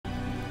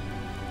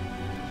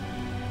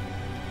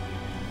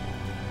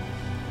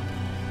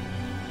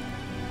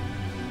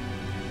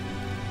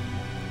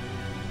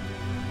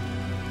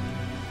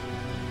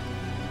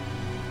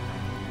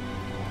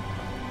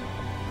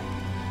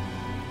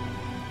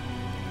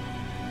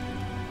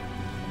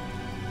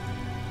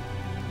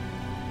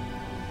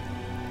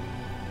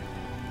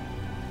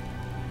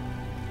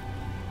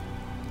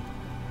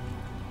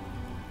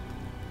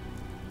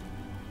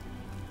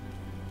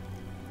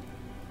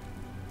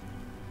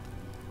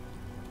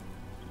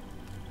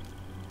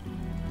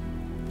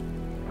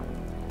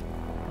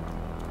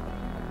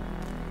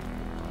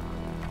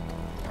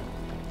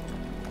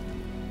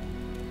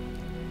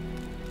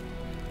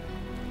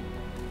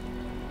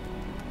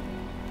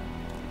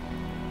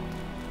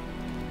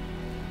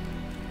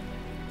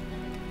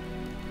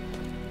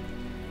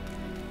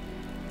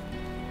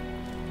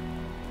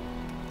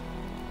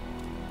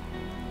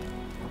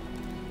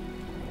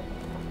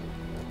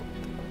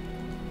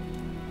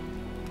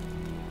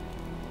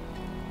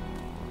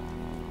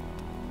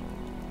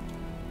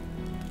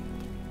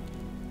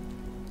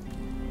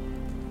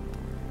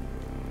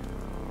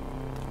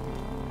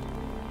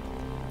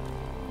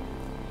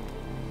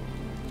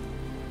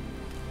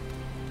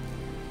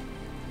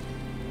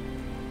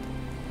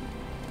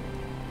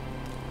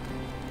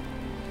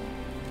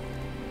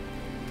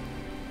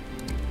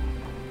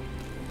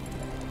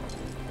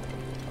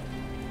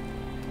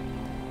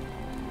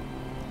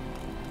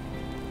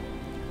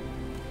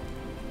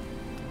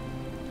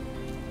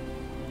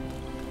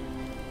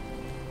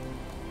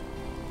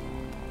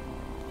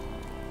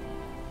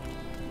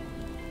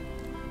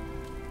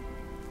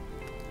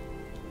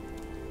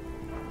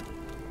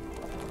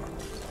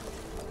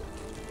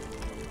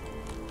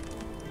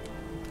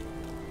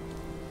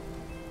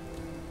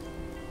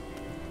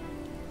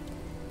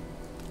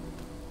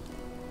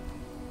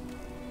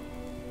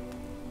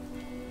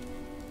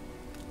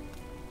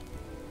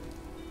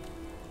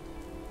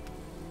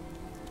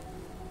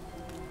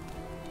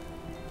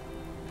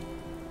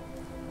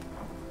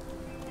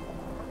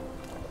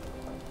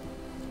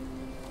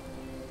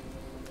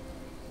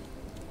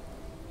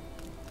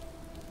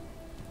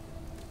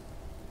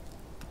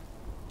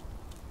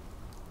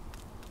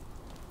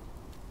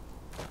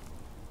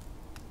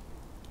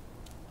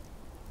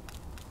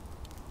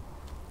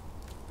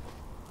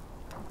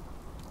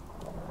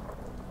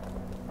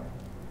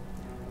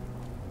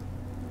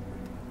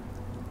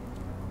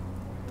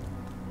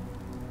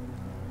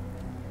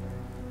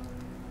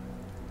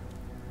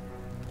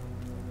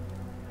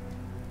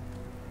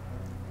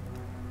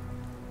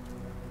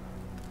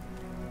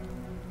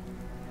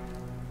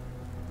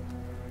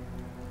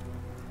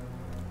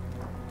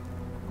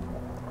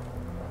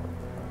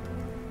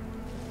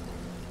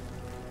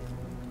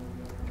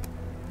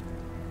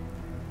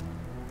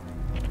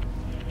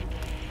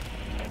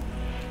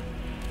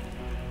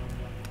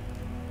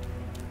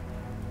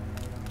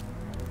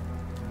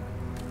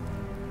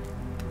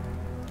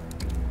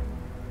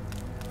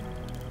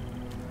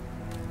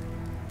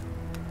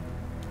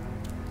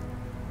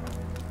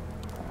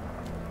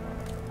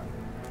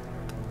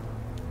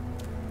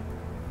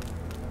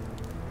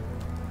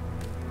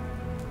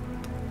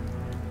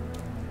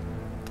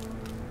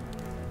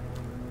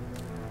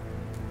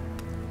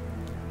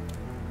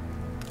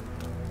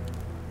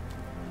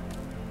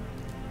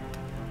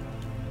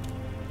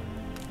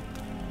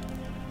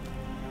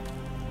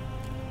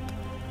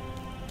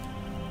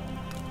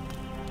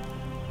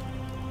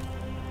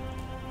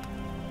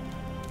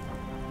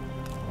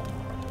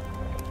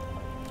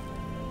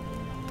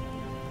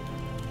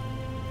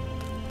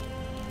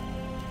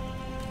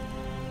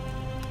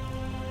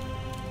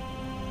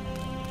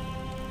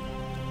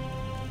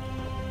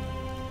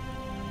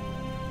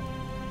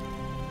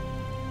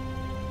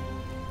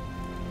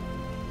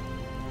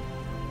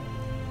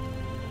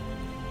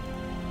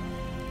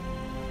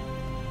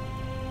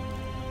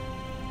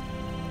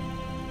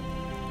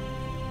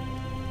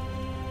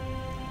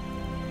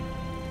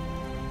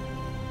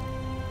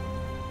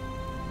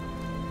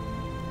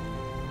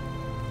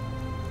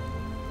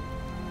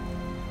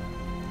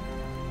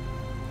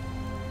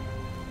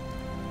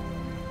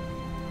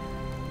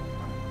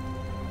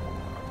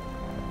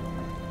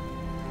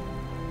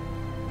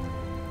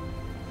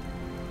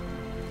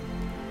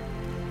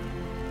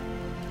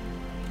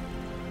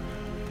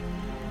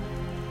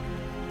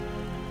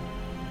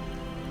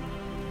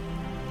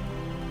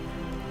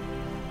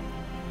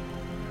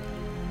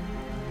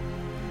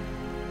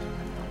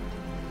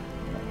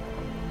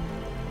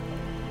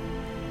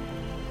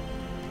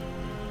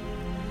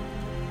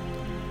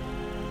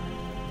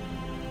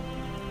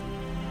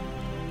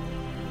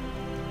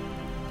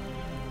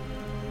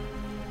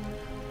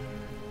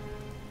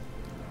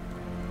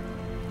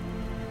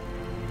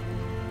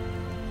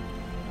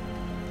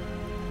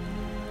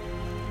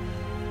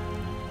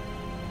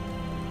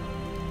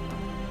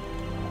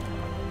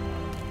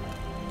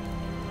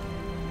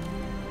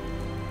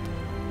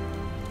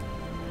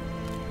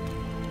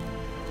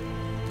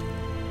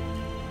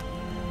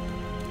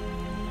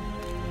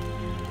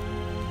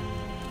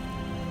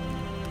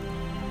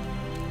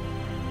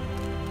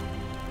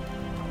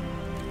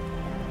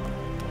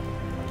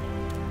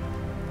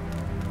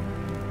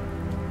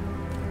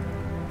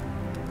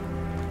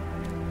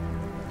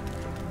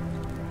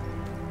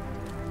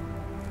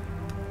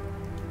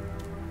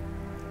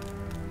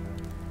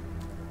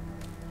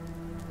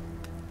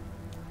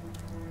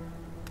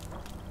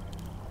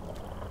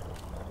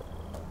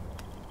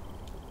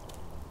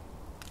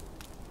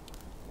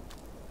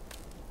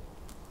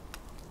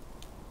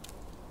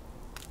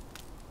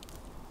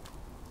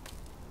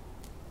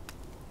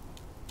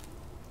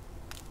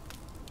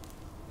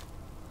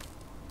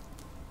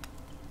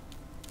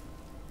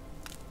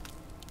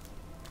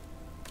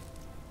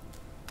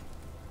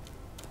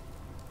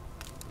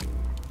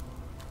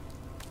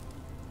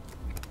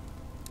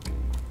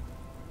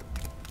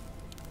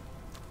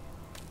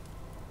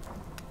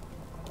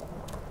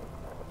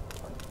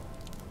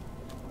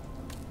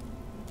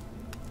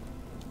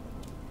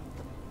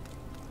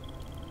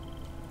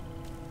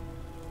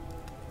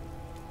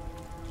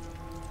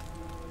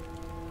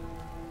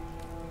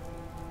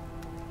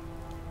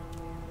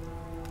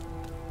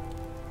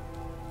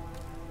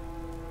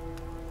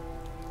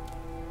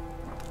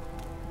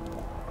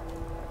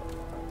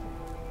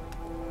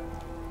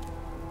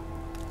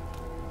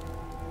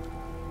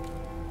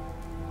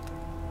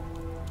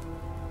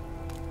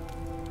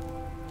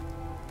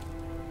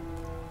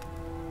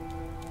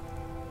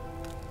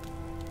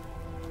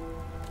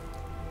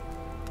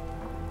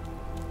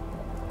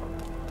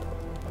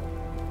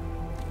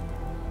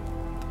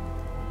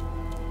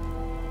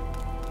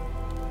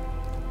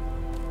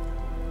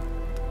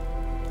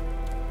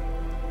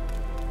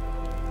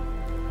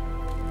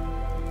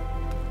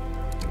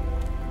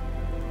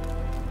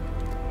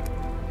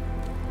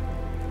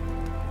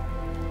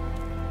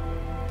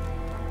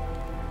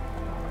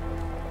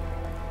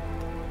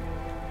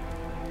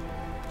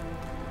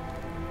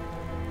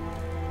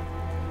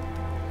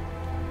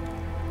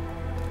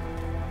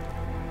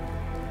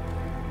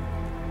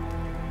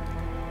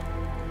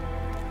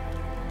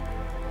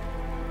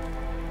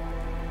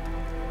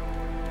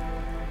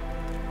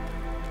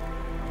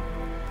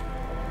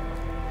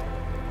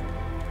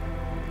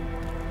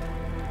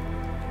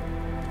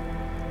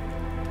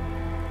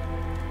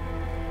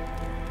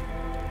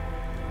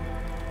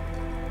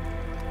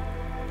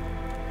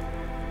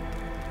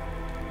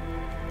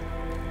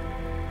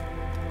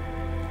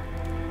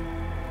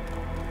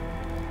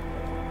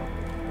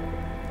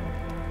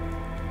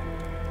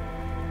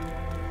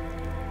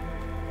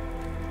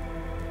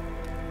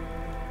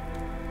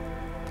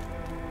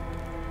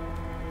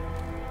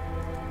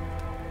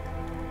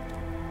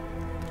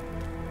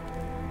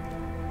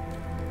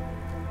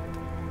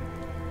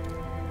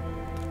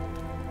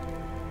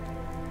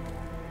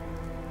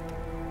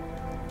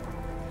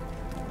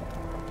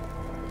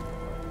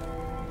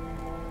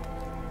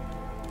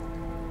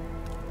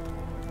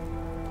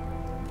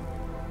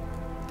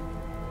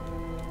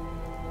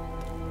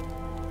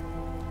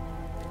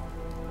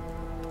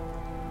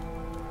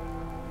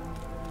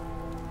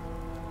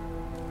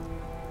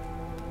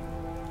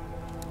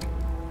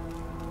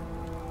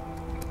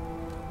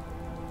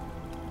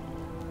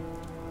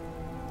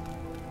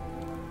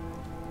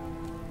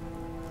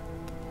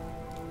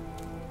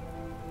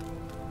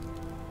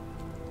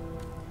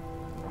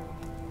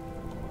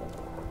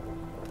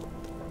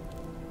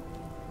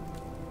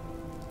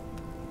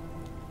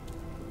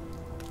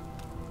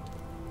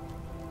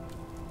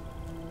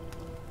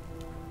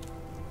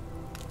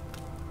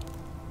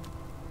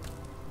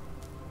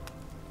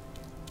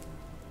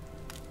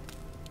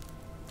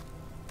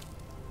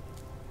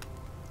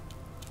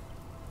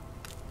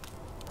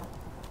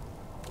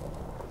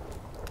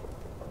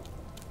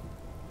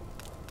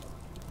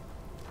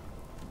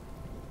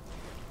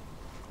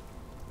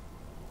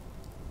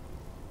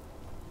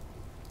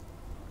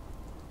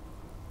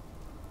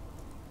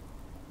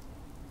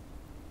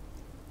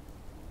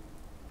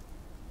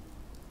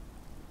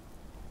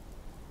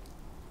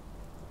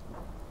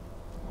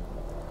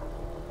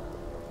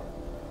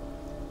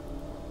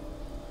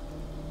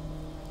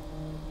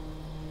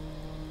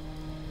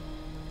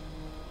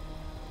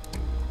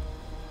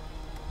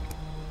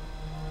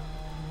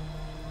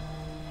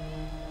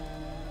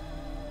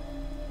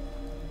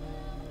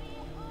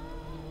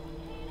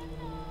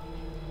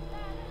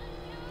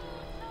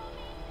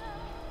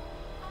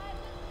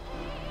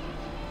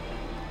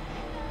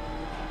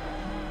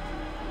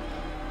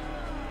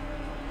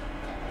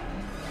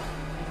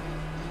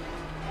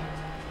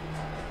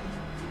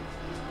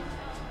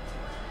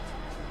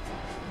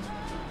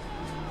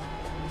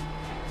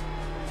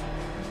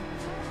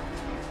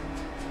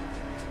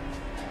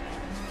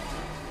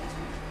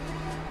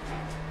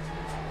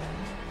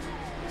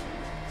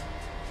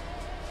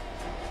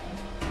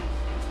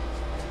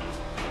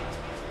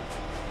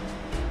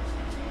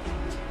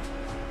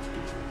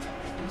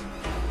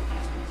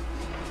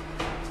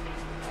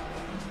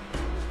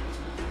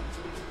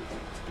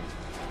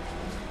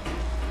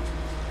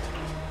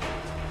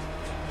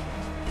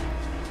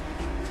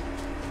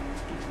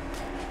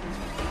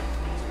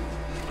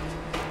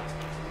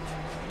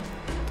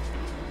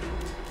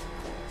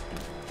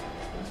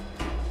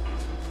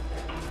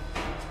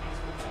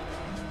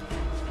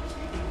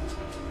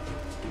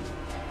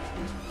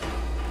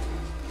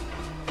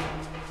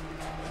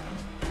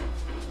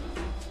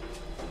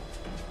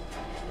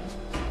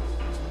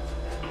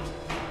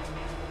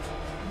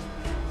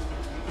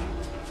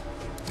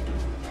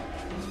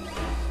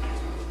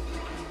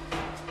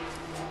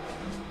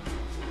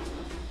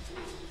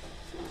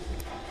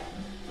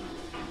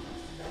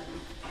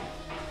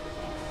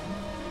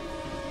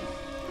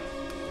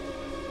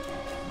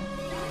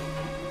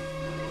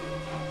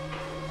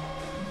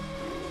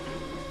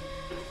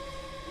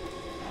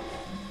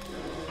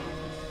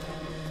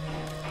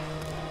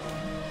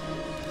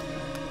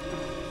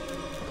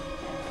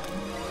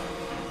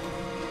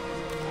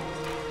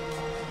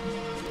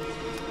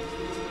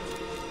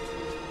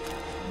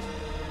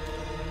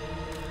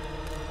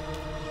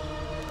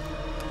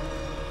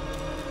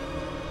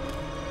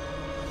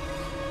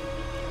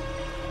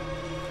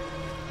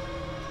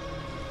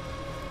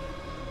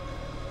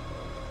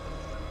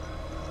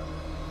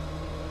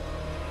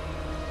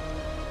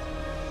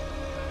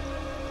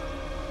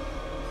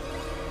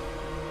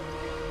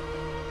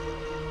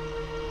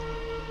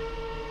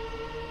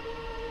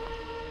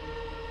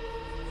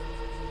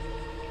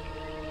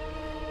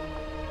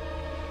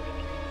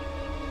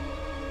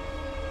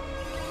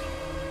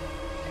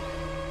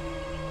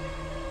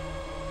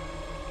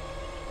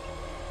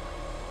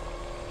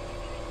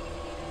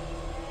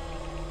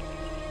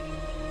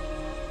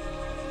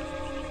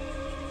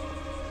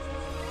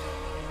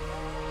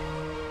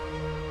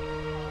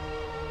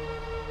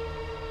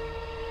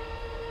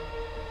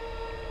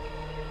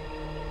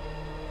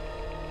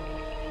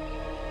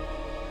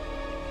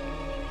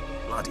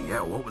Bloody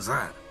hell, what was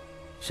that?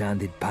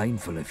 Sounded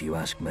painful if you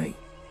ask me.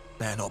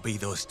 Better not be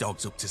those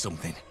dogs up to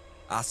something.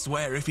 I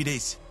swear if it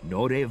is.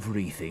 Not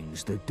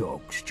everything's the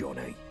dogs,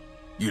 Johnny.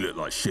 You look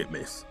like shit,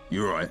 miss.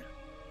 You alright?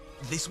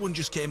 This one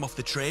just came off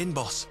the train,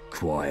 boss.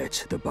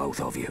 Quiet, the both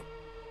of you.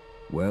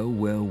 Well,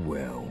 well,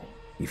 well.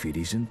 If it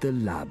isn't the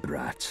lab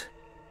rat.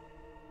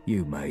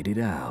 You made it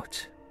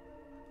out.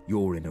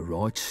 You're in the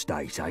right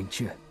state, ain't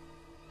you?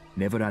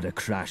 Never had a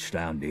crash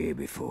round here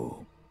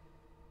before.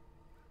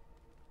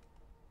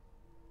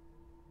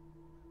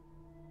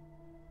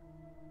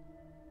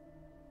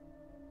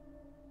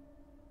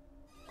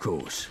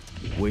 Course.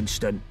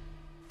 Winston.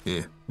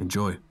 Here,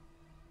 enjoy.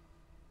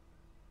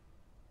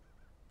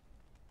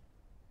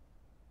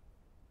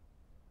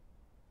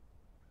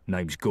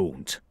 Name's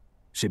Gaunt.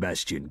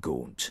 Sebastian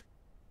Gaunt.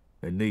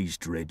 And these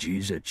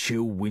dredges are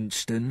Chill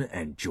Winston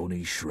and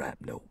Johnny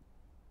Shrapnel.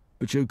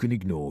 But you can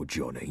ignore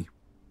Johnny.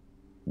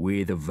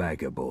 We're the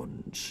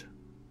vagabonds.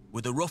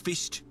 We're the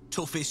roughest,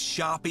 toughest,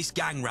 sharpest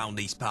gang round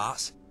these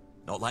parts.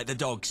 Not like the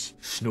dogs.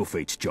 Snuff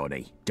it,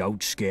 Johnny.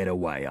 Don't scare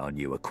away our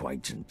new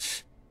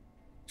acquaintance.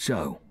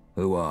 So,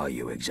 who are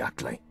you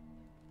exactly?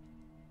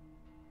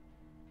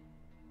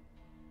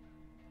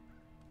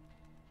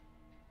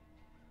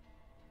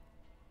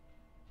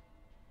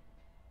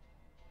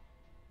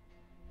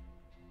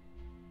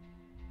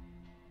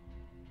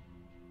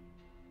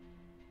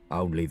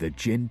 Only the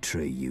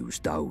gentry use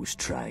those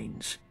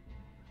trains.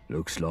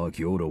 Looks like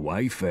you're the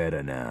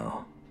wayfarer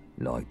now,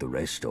 like the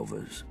rest of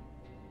us.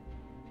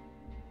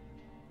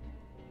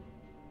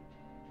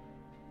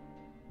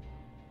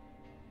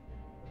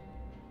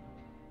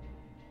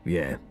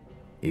 Yeah,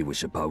 it was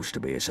supposed to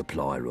be a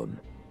supply run.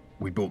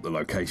 We bought the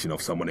location off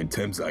someone in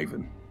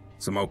Thameshaven.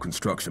 Some old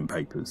construction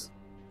papers.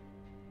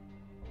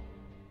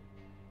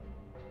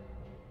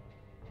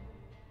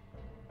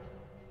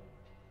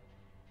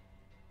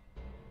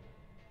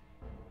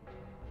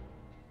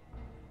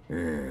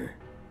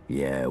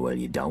 Yeah, well,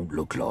 you don't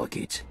look like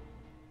it.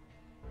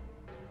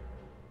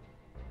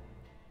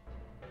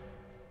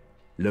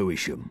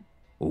 Lewisham,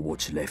 or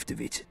what's left of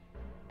it.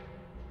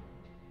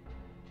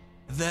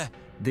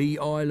 The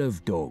Isle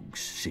of Dogs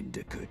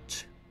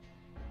Syndicate.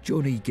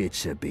 Johnny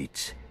gets a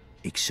bit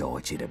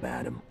excited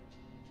about 'em.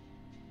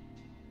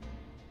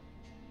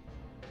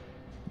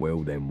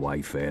 Well then,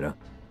 wayfarer.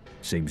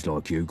 Seems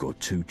like you got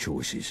two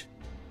choices.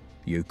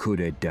 You could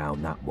head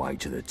down that way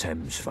to the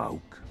Thames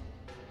folk.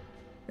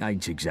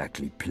 Ain't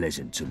exactly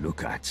pleasant to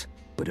look at,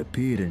 but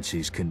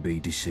appearances can be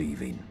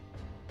deceiving.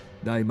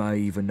 They may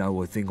even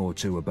know a thing or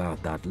two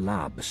about that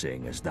lab,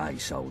 seeing as they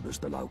sold us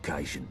the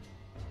location.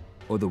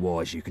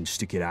 Otherwise, you can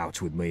stick it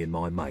out with me and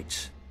my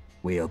mates.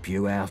 We help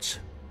you out,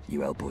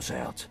 you help us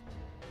out.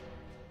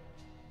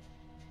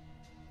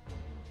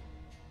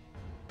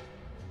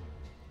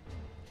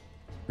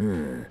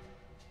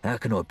 How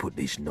can I put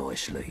this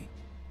nicely?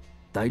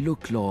 They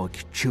look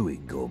like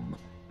chewing gum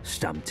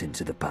stamped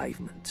into the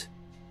pavement.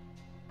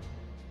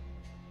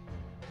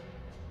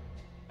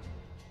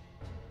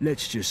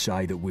 Let's just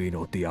say that we're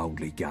not the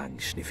only gang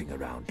sniffing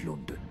around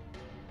London,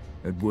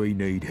 and we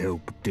need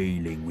help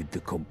dealing with the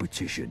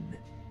competition.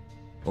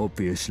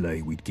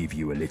 Obviously, we'd give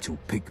you a little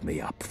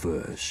pick-me-up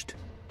first.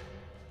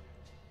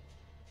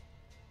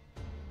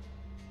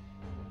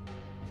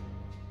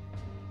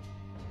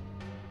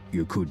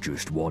 You could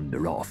just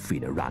wander off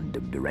in a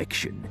random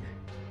direction,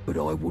 but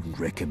I wouldn't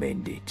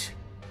recommend it.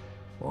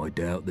 I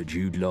doubt that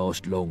you'd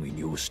last long in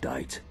your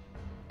state.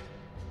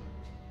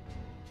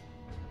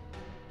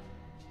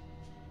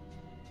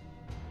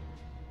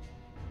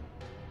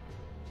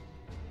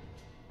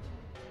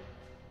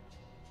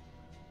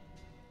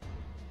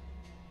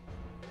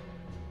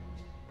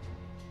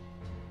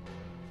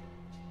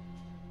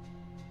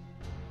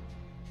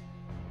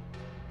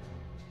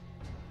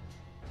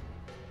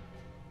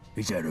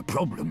 Is there a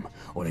problem,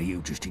 or are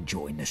you just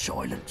enjoying the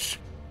silence?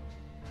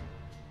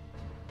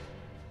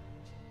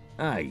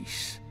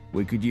 Ace,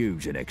 we could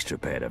use an extra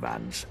pair of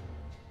hands.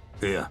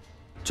 Here,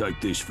 take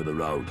this for the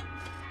road.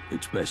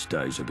 Its best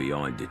days are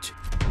behind it.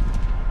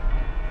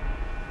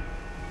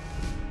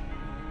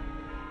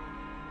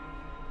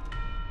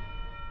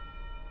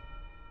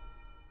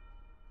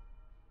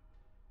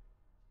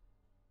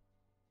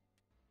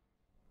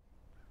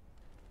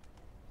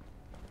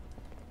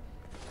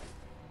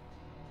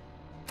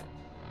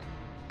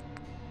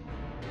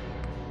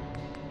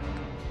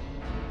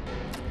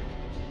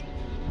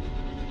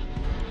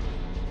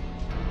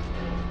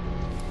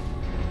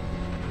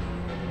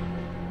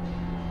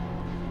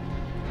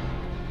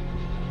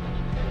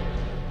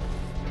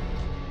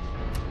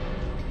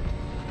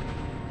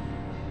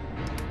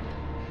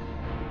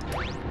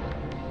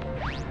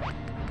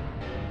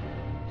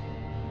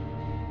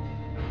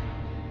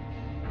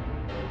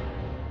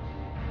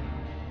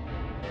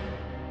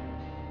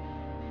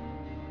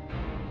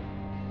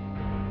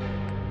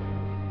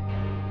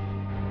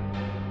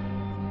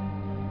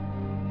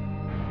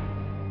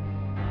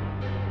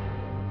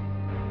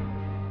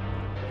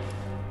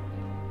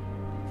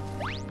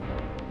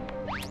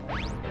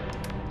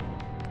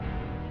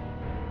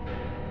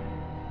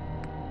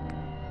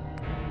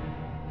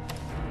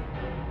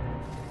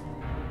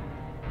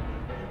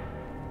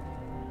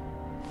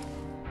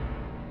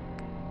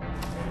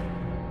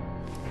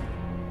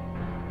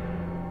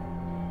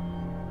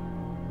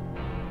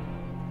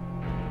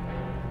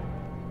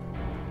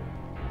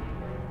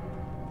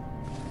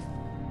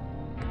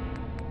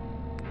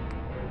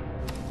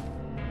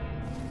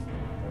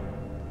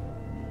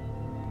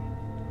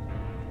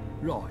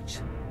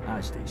 Right,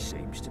 as this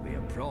seems to be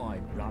a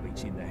prime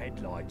rabbit in the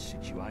headlights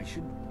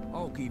situation,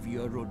 I'll give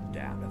you a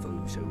rundown of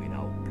who's who in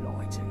Old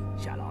Blighty,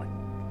 shall I?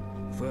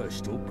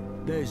 First up,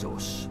 there's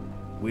us.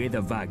 We're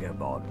the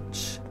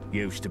Vagabonds.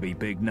 Used to be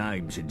big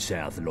names in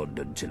South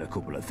London till a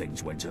couple of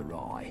things went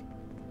awry.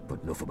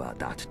 But enough about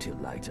that till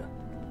later.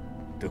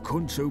 The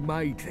cunts who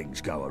made things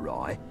go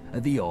awry are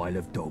the Isle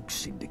of Dogs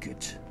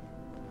Syndicate.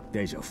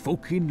 There's a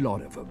fucking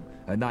lot of them,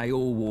 and they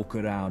all walk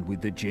around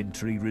with the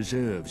Gentry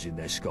reserves in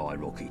their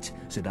skyrocket,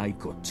 so they've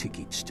got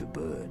tickets to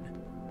burn.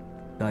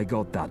 They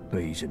got that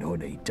bees and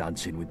honey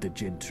dancing with the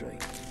Gentry.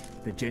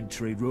 The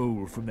Gentry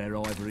rule from their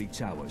ivory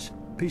towers,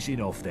 pissing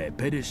off their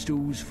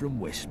pedestals from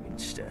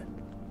Westminster.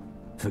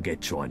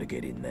 Forget trying to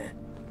get in there.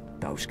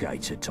 Those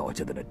gates are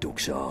tighter than a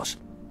duck's arse.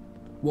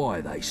 Why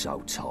are they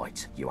so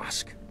tight, you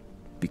ask?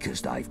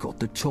 Because they've got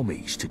the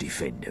Tommies to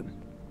defend them.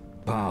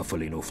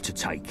 Powerful enough to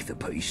take the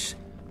peace,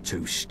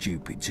 too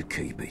stupid to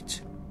keep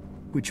it.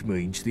 Which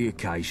means the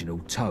occasional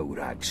toe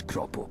rags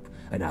crop up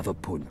and have a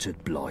punt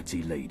at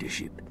Blighty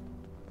leadership.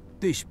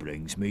 This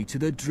brings me to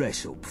the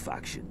dress-up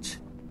factions.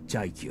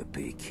 Take your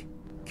pick.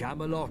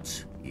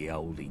 Camelot, the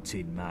oldie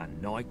Tin Man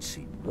Knights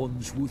in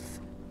Wandsworth,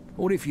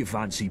 or if you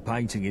fancy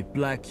painting it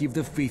black, you've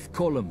the Fifth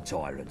Column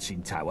Tyrants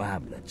in Tower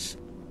Hamlets.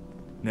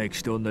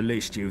 Next on the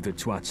list, you've the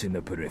twats in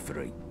the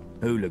periphery.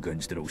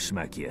 Hooligans that'll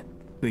smack you,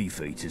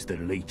 beefeaters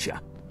that'll eat you,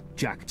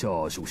 jack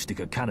tars will stick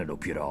a cannon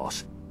up your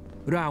arse,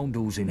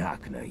 roundels in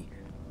Hackney.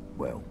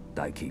 Well,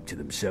 they keep to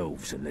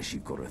themselves unless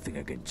you've got a thing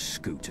against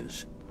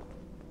scooters.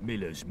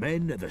 Miller's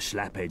men are the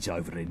slapheads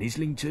over in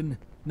Islington.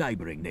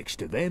 Neighbouring next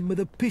to them are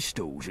the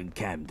Pistols in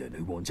Camden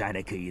who want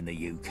anarchy in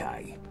the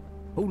UK.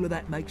 All of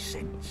that makes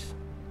sense.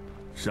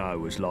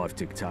 So, as life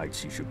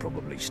dictates, you should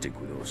probably stick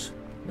with us.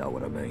 Know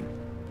what I mean?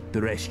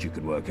 The rest you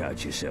can work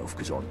out yourself,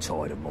 because I'm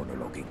tired of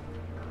monologuing.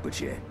 But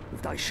yeah,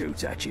 if they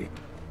shoot at you,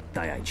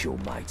 they ain't your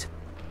mate.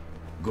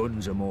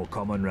 Guns are more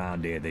common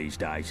round here these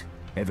days,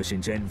 ever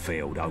since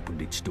Enfield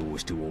opened its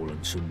doors to all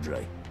and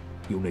sundry.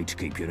 You'll need to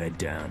keep your head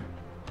down.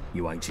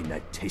 You ain't in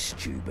that test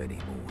tube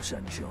anymore,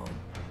 sunshine.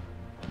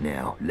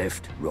 Now,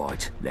 left,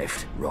 right,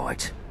 left,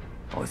 right.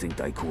 I think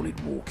they call it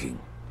walking.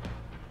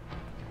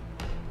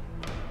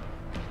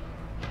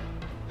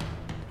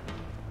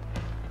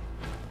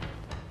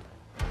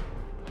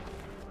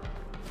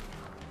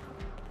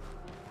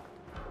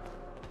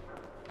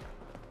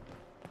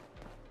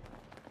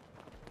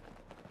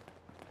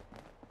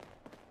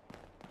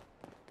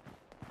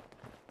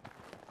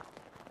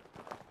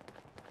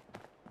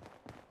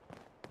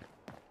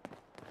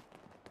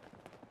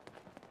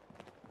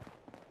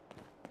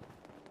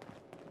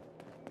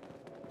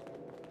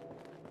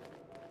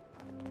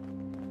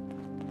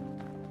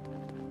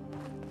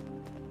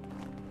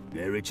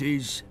 There it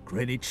is,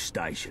 Greenwich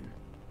Station.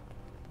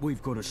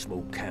 We've got a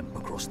small camp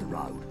across the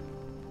road.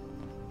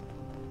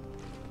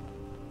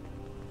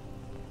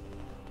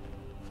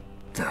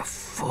 The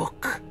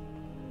fuck?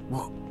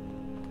 What?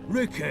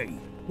 Ricky,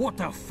 what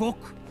the fuck?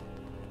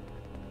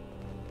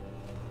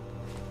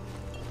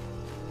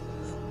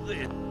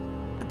 They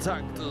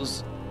attacked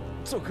us,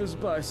 took us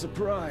by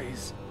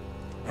surprise.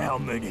 How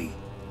many?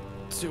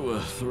 2 or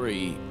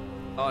 3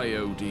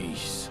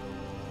 IODs.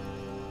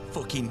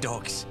 Fucking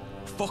dogs.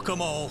 Fuck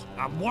them all.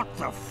 And what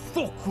the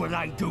fuck were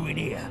they doing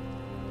here?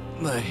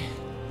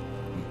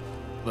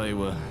 They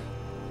were...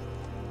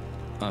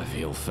 I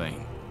feel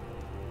faint.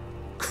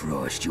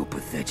 Christ, you're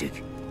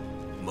pathetic.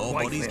 More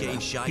Wait, bodies fella. getting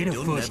shot Get a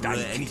done, first never aid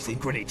hurt kit anything.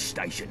 from Greenwich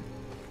Station.